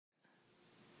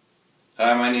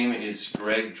Hi, my name is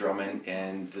Greg Drummond,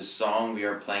 and the song we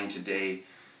are playing today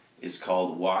is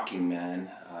called Walking Man.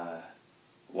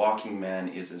 Walking Man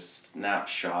is a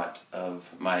snapshot of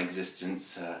my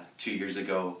existence 2 years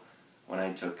ago when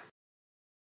I took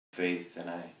faith and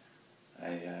I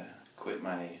quit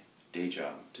my day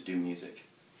job to do music.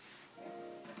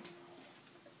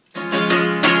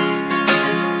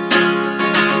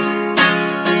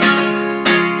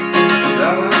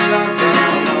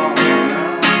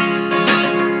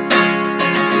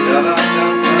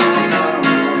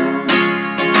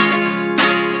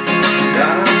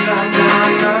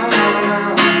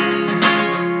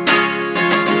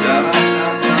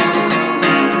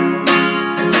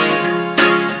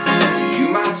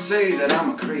 Say that I'm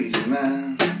a crazy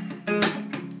man.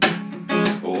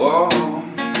 Whoa,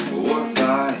 what if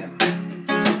I am?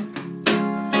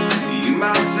 You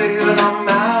might say that I'm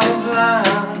out of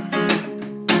line.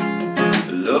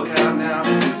 Look out now,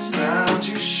 'cause it's time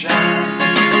to shine.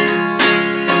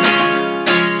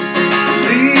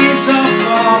 Leaves are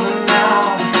falling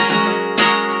now.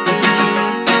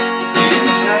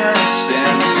 It's time to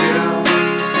stand still.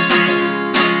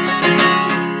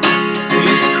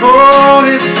 It's cold,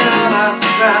 it's hell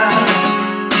outside,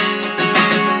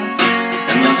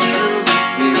 and the truth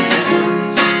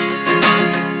is,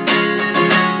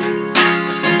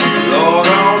 Lord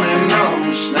only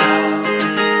knows now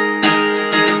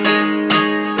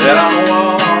that I'm